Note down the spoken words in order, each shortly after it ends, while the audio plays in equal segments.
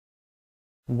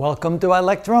Welcome to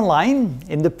iLecture Online.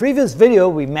 In the previous video,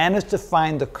 we managed to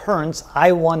find the currents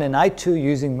I1 and I2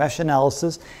 using mesh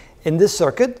analysis in this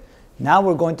circuit. Now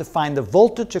we're going to find the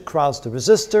voltage across the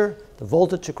resistor, the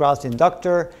voltage across the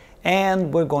inductor,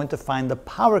 and we're going to find the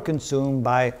power consumed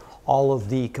by all of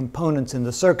the components in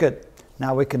the circuit.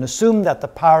 Now we can assume that the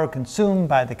power consumed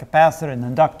by the capacitor and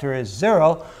inductor is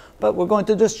 0, but we're going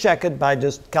to just check it by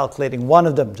just calculating one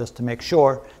of them just to make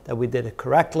sure that we did it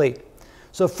correctly.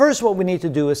 So first what we need to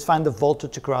do is find the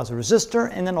voltage across the resistor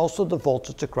and then also the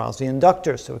voltage across the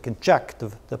inductor so we can check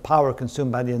the power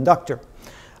consumed by the inductor.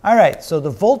 Alright, so the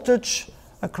voltage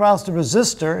across the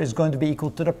resistor is going to be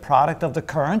equal to the product of the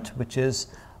current, which is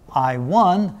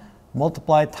I1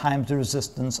 multiplied times the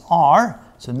resistance R.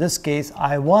 So in this case,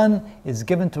 I1 is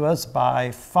given to us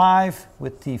by 5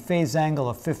 with the phase angle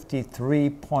of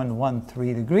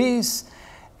 53.13 degrees.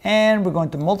 And we're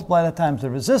going to multiply that times the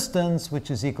resistance,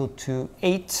 which is equal to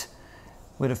 8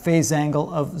 with a phase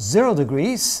angle of 0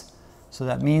 degrees. So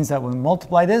that means that when we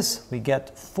multiply this, we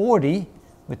get 40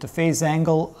 with the phase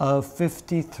angle of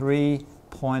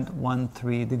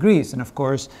 53.13 degrees. And of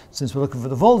course, since we're looking for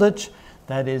the voltage,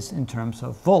 that is in terms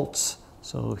of volts.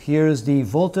 So here's the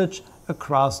voltage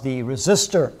across the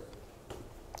resistor.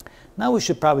 Now we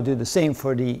should probably do the same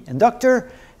for the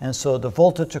inductor. And so the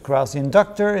voltage across the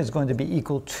inductor is going to be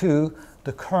equal to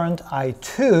the current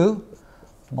I2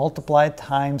 multiplied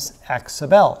times X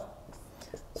sub L.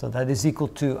 So that is equal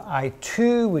to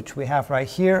I2, which we have right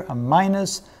here, a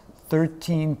minus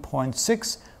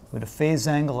 13.6 with a phase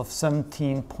angle of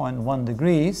 17.1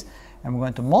 degrees. And we're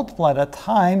going to multiply that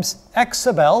times X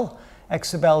sub L. X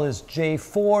sub L is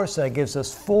J4, so that gives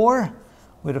us 4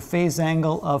 with a phase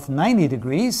angle of 90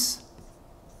 degrees.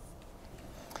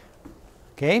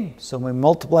 Okay, so when we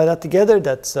multiply that together,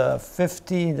 that's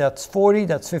 50, that's 40,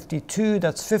 that's 52,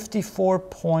 that's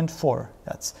 54.4.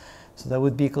 So that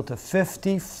would be equal to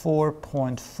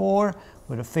 54.4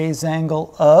 with a phase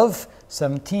angle of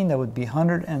 17. That would be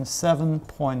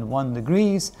 107.1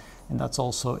 degrees, and that's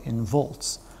also in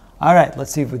volts. All right,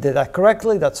 let's see if we did that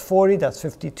correctly. That's 40, that's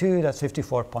 52, that's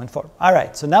 54.4. All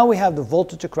right, so now we have the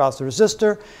voltage across the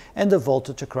resistor and the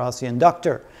voltage across the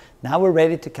inductor. Now we're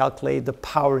ready to calculate the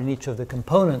power in each of the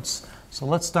components. So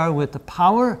let's start with the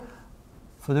power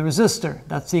for the resistor.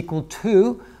 That's equal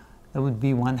to, that would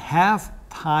be 1/2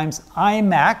 times I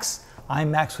max. I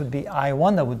max would be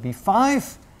I1, that would be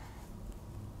 5.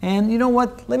 And you know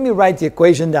what? Let me write the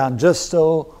equation down just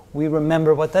so we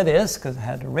remember what that is, because I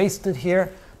had erased it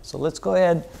here. So let's go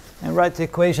ahead and write the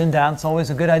equation down. It's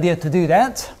always a good idea to do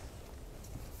that.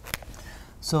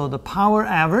 So the power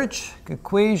average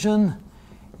equation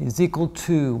is equal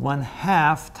to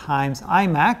 1/2 times I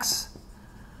max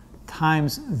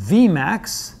times V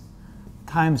max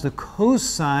times the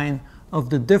cosine of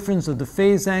the difference of the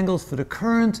phase angles for the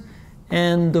current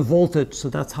and the voltage. So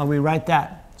that's how we write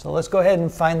that. So let's go ahead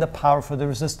and find the power for the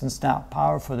resistance now.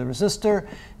 Power for the resistor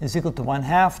is equal to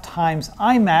 1/2 times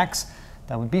I max,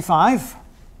 that would be 5.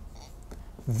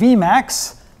 V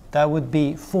max, that would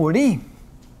be 40,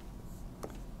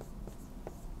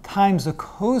 times the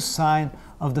cosine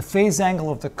of the phase angle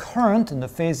of the current, and the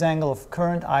phase angle of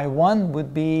current I1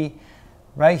 would be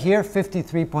right here,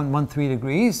 53.13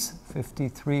 degrees,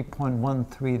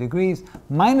 53.13 degrees,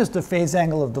 minus the phase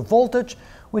angle of the voltage,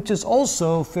 which is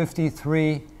also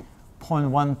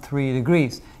 53.13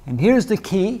 degrees. And here's the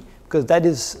key, because that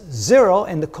is 0,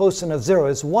 and the cosine of 0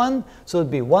 is 1, so it would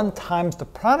be 1 times the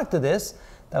product of this.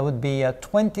 That would be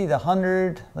 20 to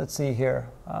 100, let's see here,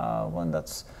 1,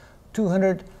 that's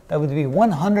 200, that would be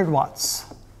 100 watts.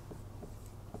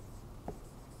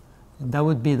 And that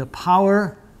would be the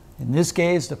power, in this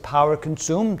case, the power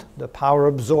consumed, the power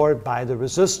absorbed by the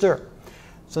resistor.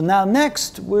 So now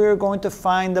next, we're going to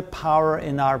find the power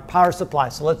in our power supply.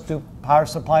 So let's do power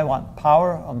supply 1.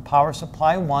 Power on power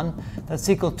supply 1, that's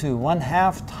equal to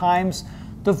 1/2 times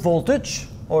the voltage,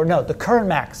 or no, the current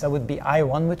max, that would be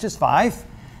I1, which is 5,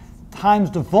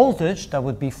 times the voltage, that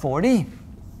would be 40,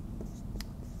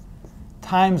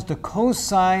 times the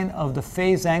cosine of the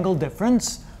phase angle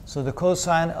difference. So the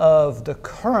cosine of the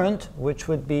current, which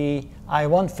would be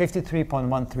I1,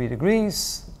 53.13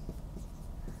 degrees,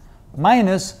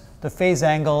 minus the phase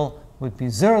angle would be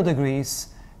 0 degrees.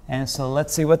 And so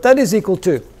let's see what that is equal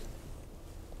to.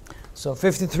 So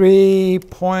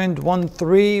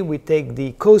 53.13, we take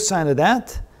the cosine of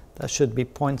that. That should be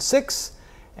 0.6.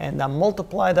 And now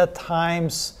multiply that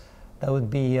times, that would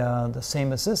be the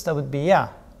same as this. That would be,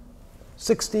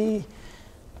 60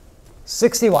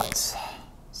 watts.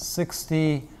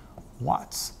 60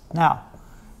 watts. Now,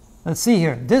 let's see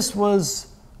here. This was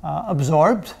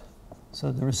absorbed. So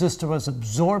the resistor was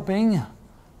absorbing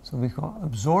So we call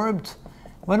absorbed.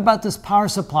 What about this power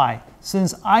supply?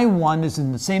 Since I1 is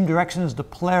in the same direction as the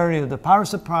polarity of the power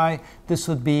supply, this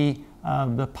would be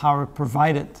the power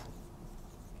provided.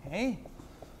 Okay.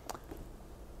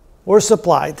 Or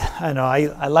supplied. I know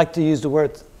I like to use the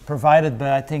word provided,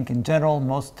 but I think in general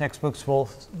most textbooks will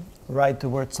write the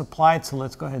word supplied, so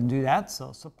let's go ahead and do that.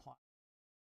 So supply.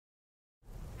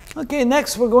 Okay,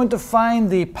 next we're going to find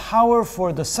the power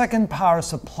for the second power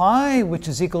supply, which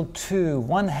is equal to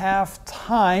 1/2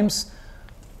 times,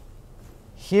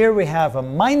 here we have a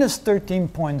minus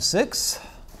 13.6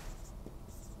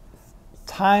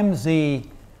 times the,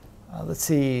 let's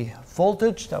see,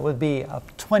 voltage, that would be up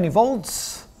 20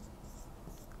 volts,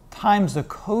 times the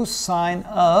cosine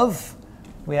of,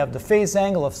 we have the phase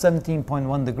angle of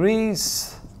 17.1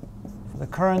 degrees for the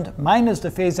current, minus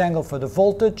the phase angle for the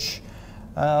voltage,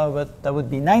 but that would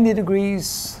be 90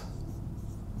 degrees,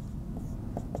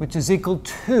 which is equal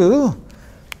to,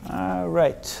 all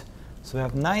right, so we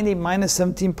have 90 minus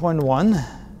 17.1.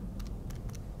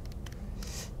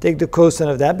 Take the cosine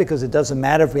of that because it doesn't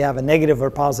matter if we have a negative or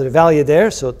positive value there.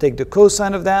 So take the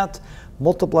cosine of that,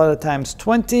 multiply that times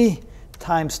 20,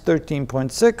 times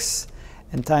 13.6,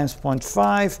 and times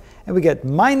 0.5, and we get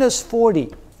minus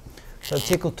 40. So it's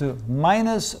equal to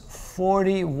minus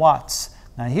 40 watts.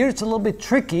 Now here it's a little bit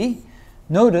tricky.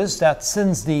 Notice that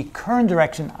since the current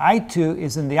direction, I2,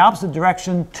 is in the opposite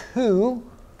direction to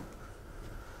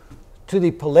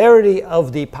the polarity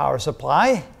of the power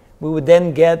supply, we would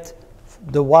then get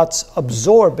the watts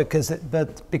absorbed because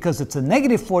it's a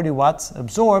negative 40 watts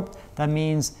absorbed. That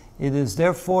means it is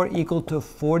therefore equal to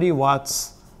 40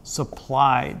 watts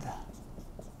supplied.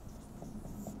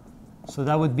 So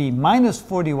that would be minus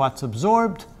 40 watts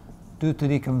absorbed due to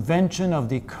the convention of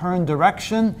the current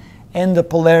direction and the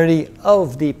polarity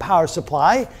of the power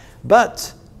supply.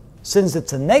 But since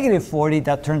it's a negative 40,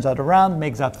 that turns that around,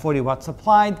 makes that 40 watts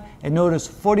supplied. And notice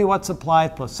 40 watts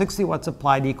supplied plus 60 watts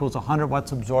supplied equals 100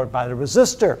 watts absorbed by the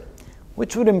resistor,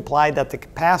 which would imply that the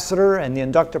capacitor and the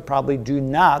inductor probably do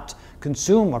not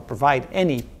consume or provide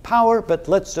any power, but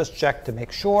let's just check to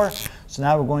make sure. So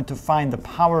now we're going to find the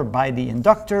power by the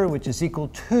inductor, which is equal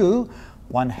to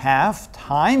 1/2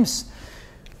 times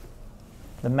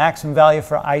the maximum value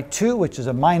for I2, which is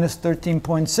a minus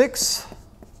 13.6,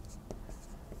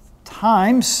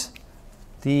 times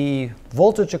the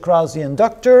voltage across the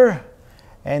inductor,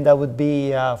 and that would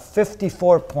be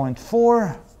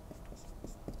 54.4,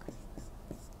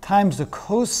 times the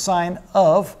cosine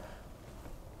of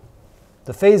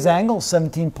the phase angle,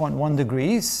 17.1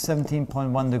 degrees,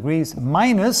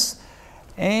 minus,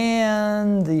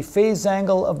 and the phase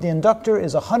angle of the inductor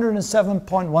is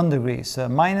 107.1 degrees, so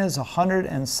minus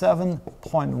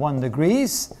 107.1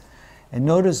 degrees. And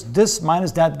notice this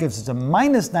minus that gives us a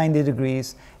minus 90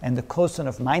 degrees, and the cosine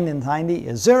of minus 90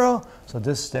 is 0, so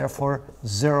this is therefore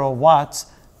 0 watts,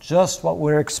 just what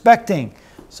we're expecting.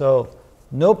 So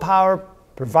no power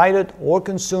provided or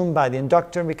consumed by the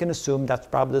inductor. We can assume that's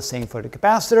probably the same for the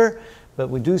capacitor, but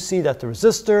we do see that the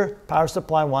resistor, power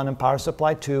supply 1 and power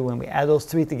supply 2, when we add those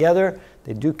three together,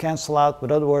 they do cancel out.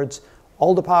 In other words,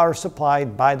 all the power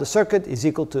supplied by the circuit is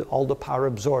equal to all the power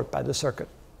absorbed by the circuit.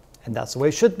 And that's the way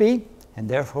it should be, and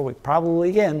therefore we probably,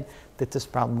 again, did this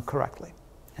problem correctly.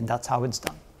 And that's how it's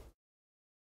done.